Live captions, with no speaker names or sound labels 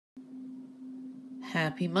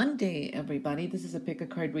Happy Monday, everybody. This is a pick a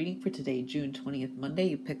card reading for today, June 20th, Monday.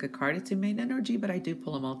 You pick a card, it's your main energy, but I do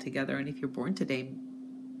pull them all together. And if you're born today,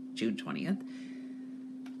 June 20th,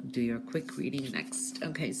 I'll do your quick reading next.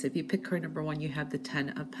 Okay, so if you pick card number 1, you have the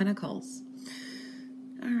 10 of Pentacles.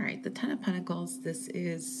 All right, the 10 of Pentacles, this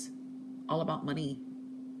is all about money,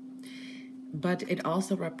 but it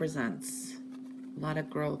also represents a lot of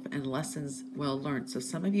growth and lessons well learned. So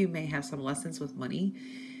some of you may have some lessons with money,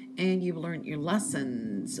 and you've learned your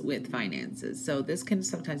lessons with finances. So this can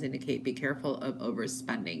sometimes indicate be careful of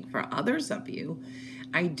overspending. For others of you,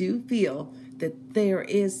 I do feel that there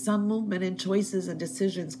is some movement and choices and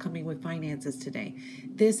decisions coming with finances today.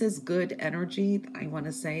 This is good energy, I want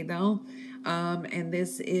to say, though. And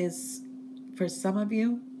this is, for some of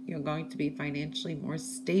you, you're going to be financially more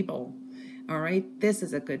stable. All right, this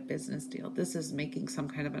is a good business deal. This is making some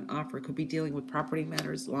kind of an offer. It could be dealing with property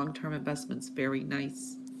matters, long-term investments, very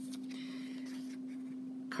nice.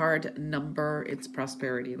 Card number, it's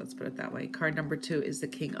prosperity, let's put it that way. Card number 2 is the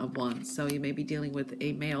King of Wands. So you may be dealing with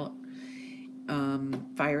a male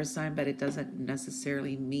fire sign, but it doesn't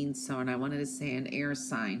necessarily mean so. And I wanted to say an air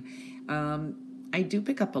sign. I do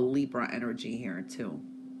pick up a Libra energy here too.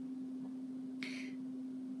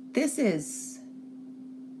 This is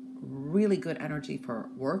really good energy for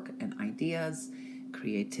work and ideas,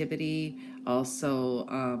 creativity,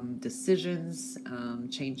 also decisions,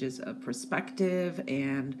 changes of perspective,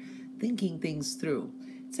 and thinking things through.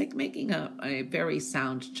 It's like making a very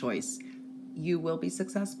sound choice. You will be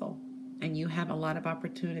successful, and you have a lot of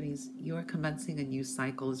opportunities. You are commencing a new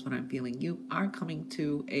cycle is what I'm feeling. You are coming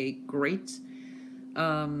to a great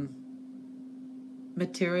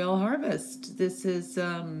material harvest. This is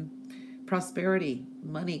prosperity,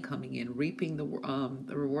 money coming in, reaping the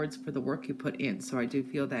rewards for the work you put in. So I do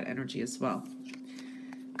feel that energy as well.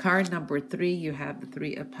 Card number 3, you have the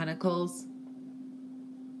 3 of Pentacles.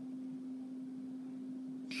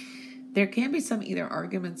 There can be some either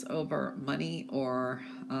arguments over money or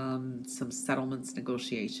some settlements,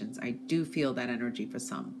 negotiations. I do feel that energy for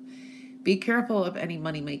some. Be careful of any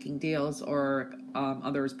money-making deals or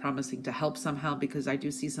others promising to help somehow, because I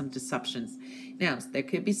do see some deceptions. Now, there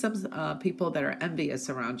could be some people that are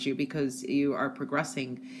envious around you because you are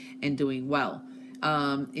progressing and doing well.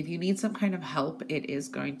 If you need some kind of help, it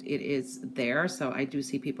is there. So I do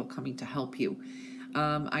see people coming to help you.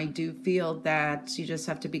 I do feel that you just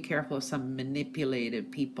have to be careful of some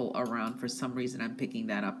manipulative people around. For some reason, I'm picking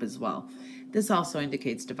that up as well. This also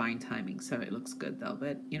indicates divine timing, so it looks good though.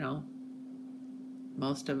 But, you know,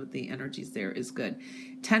 most of the energies there is good.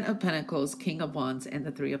 10 of Pentacles, King of Wands, and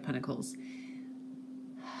the 3 of Pentacles.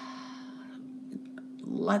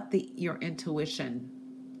 Let your intuition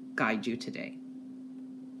guide you today.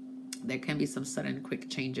 There can be some sudden quick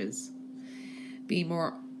changes. Be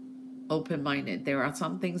more open-minded. There are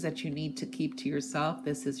some things that you need to keep to yourself.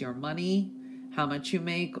 This is your money, how much you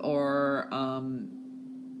make, or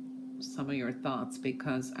some of your thoughts,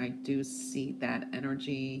 because I do see that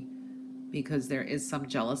energy, because there is some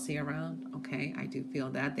jealousy around. Okay, I do feel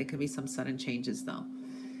that. There could be some sudden changes though.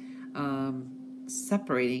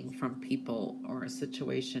 Separating from people or a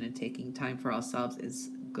situation and taking time for ourselves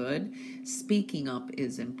is good. Speaking up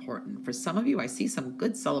is important. For some of you, I see some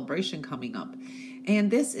good celebration coming up. And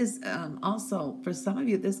this is also, for some of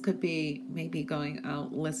you, this could be maybe going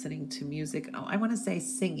out, listening to music. Oh, I want to say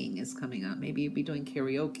singing is coming up. Maybe you'd be doing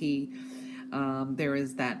karaoke. There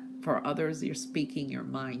is that. For others, you're speaking your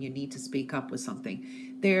mind. You need to speak up with something.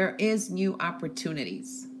 There is new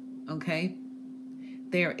opportunities, okay?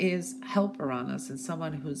 There is help around us, and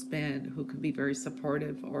someone who can be very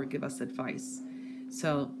supportive or give us advice.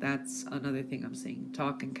 So that's another thing I'm seeing.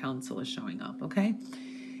 Talk and counsel is showing up, okay?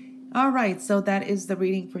 All right, so that is the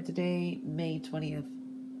reading for today, May 20th,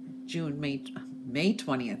 May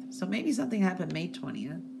 20th. So maybe something happened May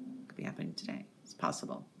 20th. Could be happening today. It's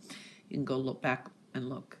possible. You can go look back and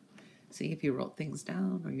look. See if you wrote things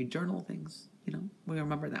down or you journal things, you know, we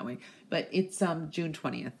remember that way. But it's June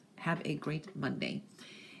 20th. Have a great Monday.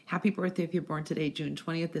 Happy birthday if you're born today, June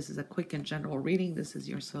 20th. This is a quick and general reading. This is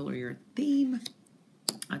your solar year theme.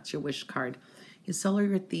 That's your wish card. Your solar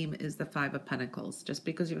year theme is the 5 of Pentacles. Just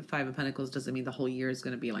because you have 5 of Pentacles doesn't mean the whole year is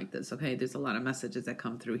going to be like this, okay? There's a lot of messages that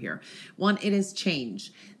come through here. One, it is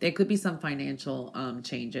change. There could be some financial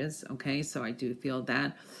changes, okay? So I do feel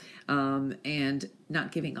that. And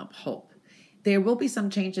not giving up hope. There will be some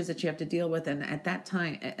changes that you have to deal with, and at that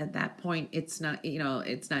time, at that point, it's not, you know,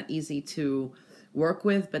 it's not easy to work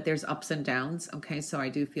with, but there's ups and downs. Okay, so I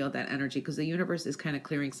do feel that energy because the universe is kind of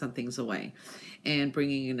clearing some things away and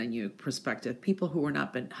bringing in a new perspective. People who are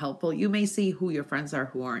not been helpful, you may see who your friends are,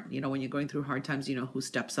 who aren't. You know, when you're going through hard times, you know who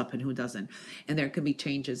steps up and who doesn't, and there can be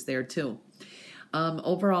changes there too.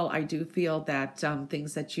 Overall, I do feel that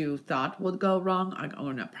things that you thought would go wrong are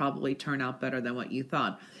going to probably turn out better than what you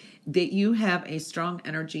thought. That you have a strong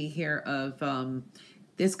energy here of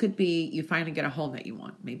this could be you finally get a home that you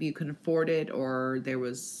want. Maybe you can afford it, or there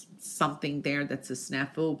was something there that's a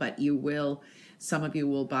snafu, but you will. Some of you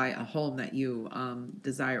will buy a home that you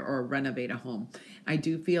desire or renovate a home. I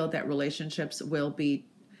do feel that relationships will be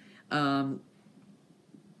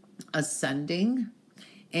ascending.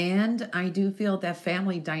 And I do feel that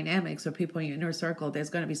family dynamics or people in your inner circle, there's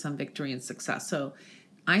going to be some victory and success. So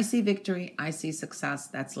I see victory. I see success.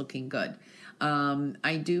 That's looking good.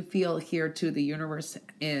 I do feel here too, the universe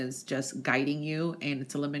is just guiding you and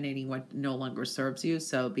it's eliminating what no longer serves you.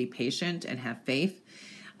 So be patient and have faith.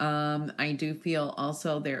 I do feel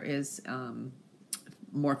also there is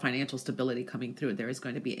more financial stability coming through. There is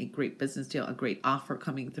going to be a great business deal, a great offer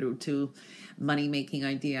coming through to money-making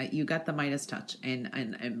idea. You got the Midas touch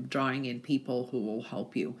and drawing in people who will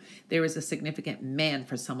help you. There is a significant man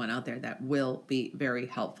for someone out there that will be very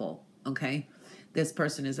helpful, okay? This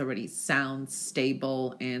person is already sound,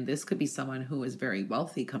 stable, and this could be someone who is very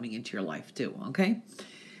wealthy coming into your life too, okay?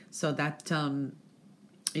 So that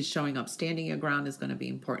is showing up. Standing your ground is going to be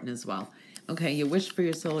important as well. Okay, your wish for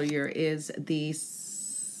your solar year is the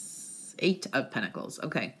Eight of Pentacles.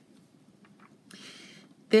 Okay.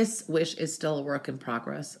 This wish is still a work in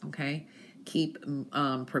progress. Okay. Keep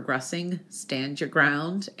progressing. Stand your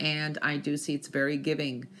ground. And I do see it's very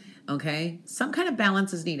giving. Okay. Some kind of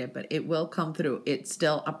balance is needed, but it will come through. It's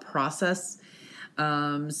still a process.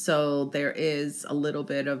 So there is a little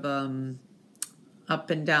bit of up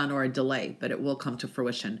and down or a delay, but it will come to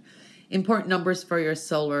fruition. Important numbers for your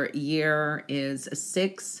solar year is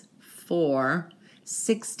 6, 4,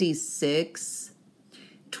 66,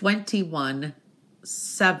 21,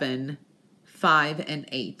 7, 5, and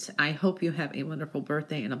 8. I hope you have a wonderful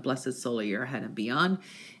birthday and a blessed solar year ahead and beyond.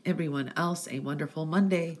 Everyone else, a wonderful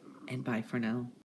Monday, and bye for now.